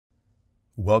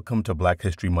Welcome to Black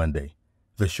History Monday,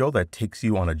 the show that takes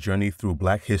you on a journey through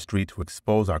Black history to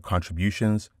expose our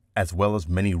contributions, as well as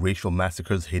many racial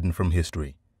massacres hidden from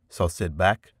history. So sit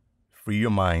back, free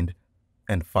your mind,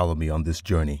 and follow me on this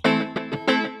journey.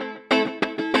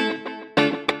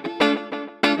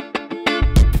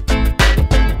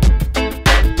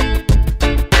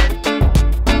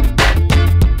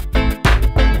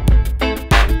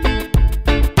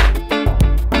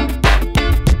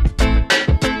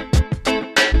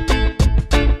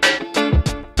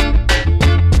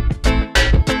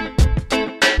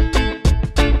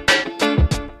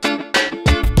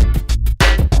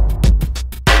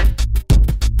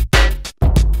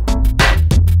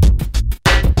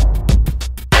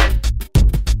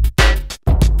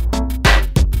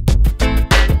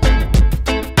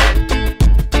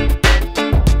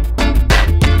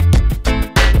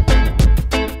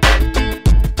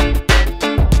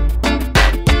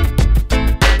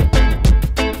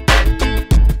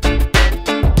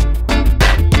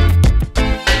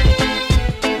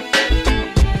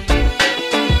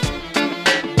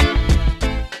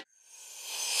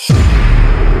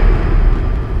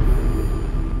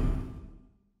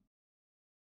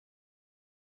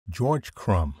 George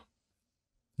Crum.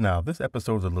 Now, this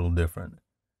episode is a little different.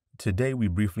 Today, we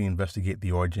briefly investigate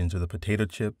the origins of the potato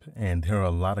chip, and there are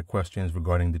a lot of questions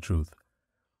regarding the truth.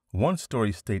 One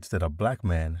story states that a black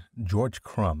man, George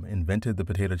Crum, invented the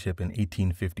potato chip in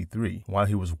 1853 while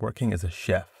he was working as a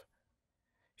chef.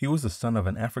 He was the son of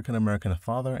an African-American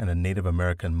father and a Native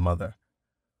American mother.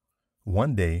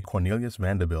 One day, Cornelius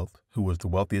Vanderbilt, who was the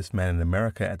wealthiest man in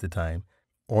America at the time,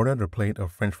 ordered a plate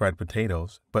of French fried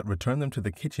potatoes, but returned them to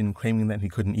the kitchen claiming that he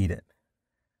couldn't eat it.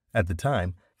 At the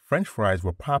time, French fries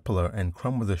were popular and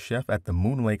Crum was a chef at the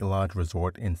Moon Lake Lodge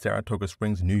Resort in Saratoga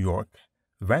Springs, New York.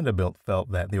 Vanderbilt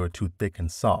felt that they were too thick and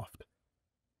soft.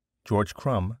 George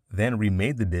Crum then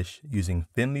remade the dish using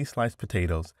thinly sliced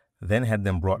potatoes, then had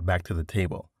them brought back to the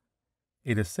table.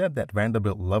 It is said that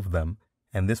Vanderbilt loved them,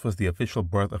 and this was the official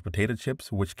birth of potato chips,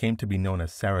 which came to be known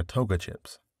as Saratoga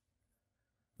chips.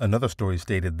 Another story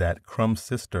stated that Crum's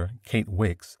sister, Kate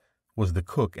Wicks, was the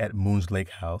cook at Moon's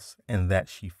Lake House and that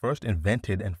she first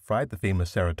invented and fried the famous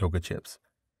Saratoga chips.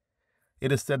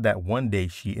 It is said that one day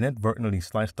she inadvertently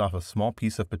sliced off a small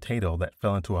piece of potato that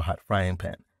fell into a hot frying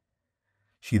pan.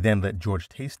 She then let George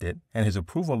taste it, and his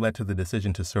approval led to the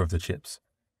decision to serve the chips.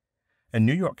 A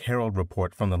New York Herald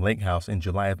report from the Lake House in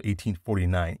July of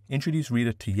 1849 introduced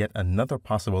readers to yet another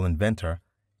possible inventor,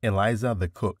 Eliza the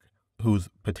cook, whose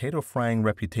potato frying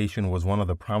reputation was one of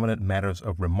the prominent matters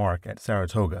of remark at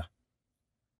Saratoga.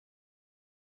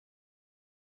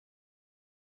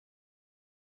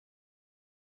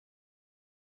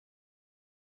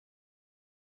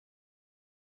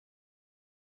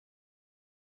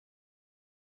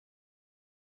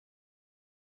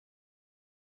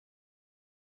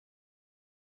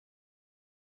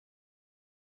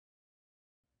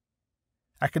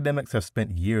 Academics have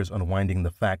spent years unwinding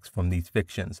the facts from these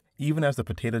fictions, even as the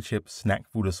Potato Chip Snack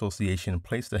Food Association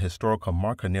placed a historical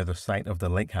marker near the site of the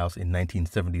Lake House in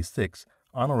 1976,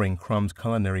 honoring Crum's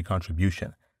culinary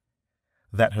contribution.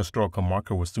 That historical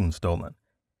marker was soon stolen.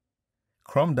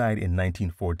 Crum died in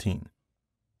 1914,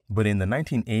 but in the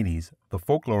 1980s, the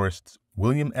folklorists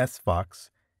William S.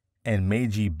 Fox and May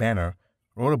G. Banner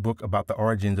wrote a book about the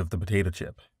origins of the potato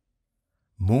chip.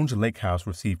 Moon's Lake House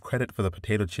received credit for the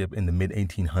potato chip in the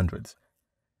mid-1800s.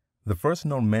 The first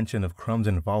known mention of Crum's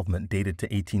involvement dated to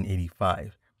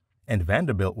 1885, and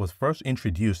Vanderbilt was first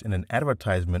introduced in an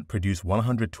advertisement produced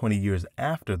 120 years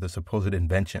after the supposed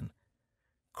invention.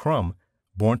 Crum,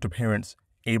 born to parents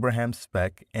Abraham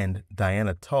Speck and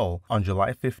Diana Tull on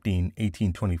July 15,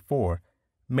 1824,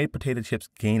 made potato chips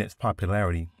gain its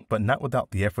popularity, but not without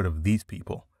the effort of these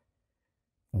people.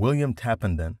 William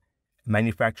Tappenden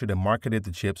manufactured and marketed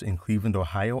the chips in Cleveland,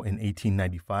 Ohio in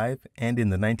 1895, and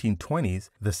in the 1920s,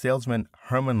 the salesman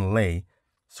Herman Lay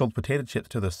sold potato chips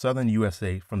to the southern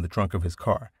USA from the trunk of his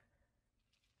car.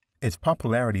 Its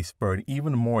popularity spurred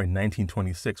even more in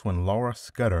 1926 when Laura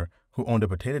Scudder, who owned a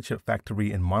potato chip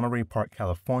factory in Monterey Park,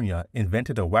 California,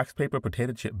 invented a wax paper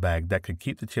potato chip bag that could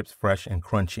keep the chips fresh and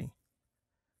crunchy.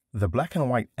 The black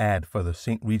and white ad for the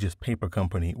St. Regis Paper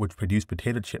Company, which produced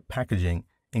potato chip packaging,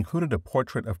 included a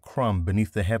portrait of Crum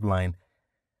beneath the headline,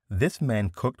 "This man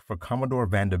cooked for Commodore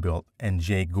Vanderbilt and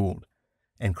Jay Gould,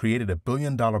 and created a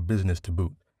billion-dollar business to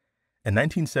boot." A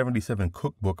 1977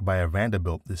 cookbook by a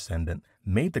Vanderbilt descendant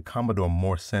made the Commodore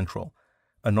more central,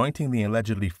 anointing the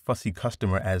allegedly fussy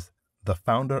customer as the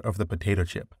founder of the potato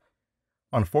chip.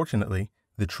 Unfortunately,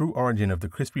 the true origin of the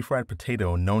crispy fried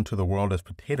potato known to the world as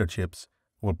potato chips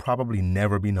will probably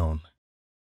never be known.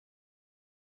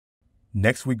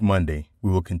 Next week, Monday,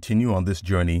 we will continue on this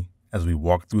journey as we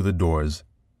walk through the doors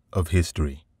of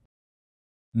history.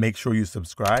 Make sure you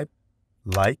subscribe,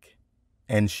 like,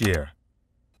 and share.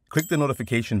 Click the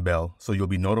notification bell so you'll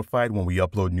be notified when we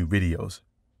upload new videos.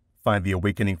 Find The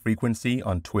Awakening Frequency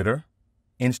on Twitter,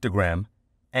 Instagram,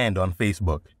 and on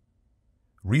Facebook.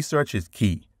 Research is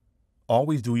key.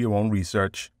 Always do your own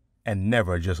research and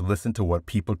never just listen to what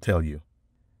people tell you.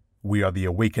 We are The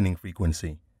Awakening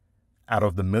Frequency. Out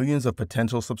of the millions of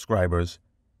potential subscribers,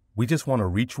 we just want to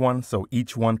reach one so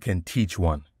each one can teach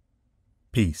one.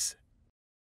 Peace.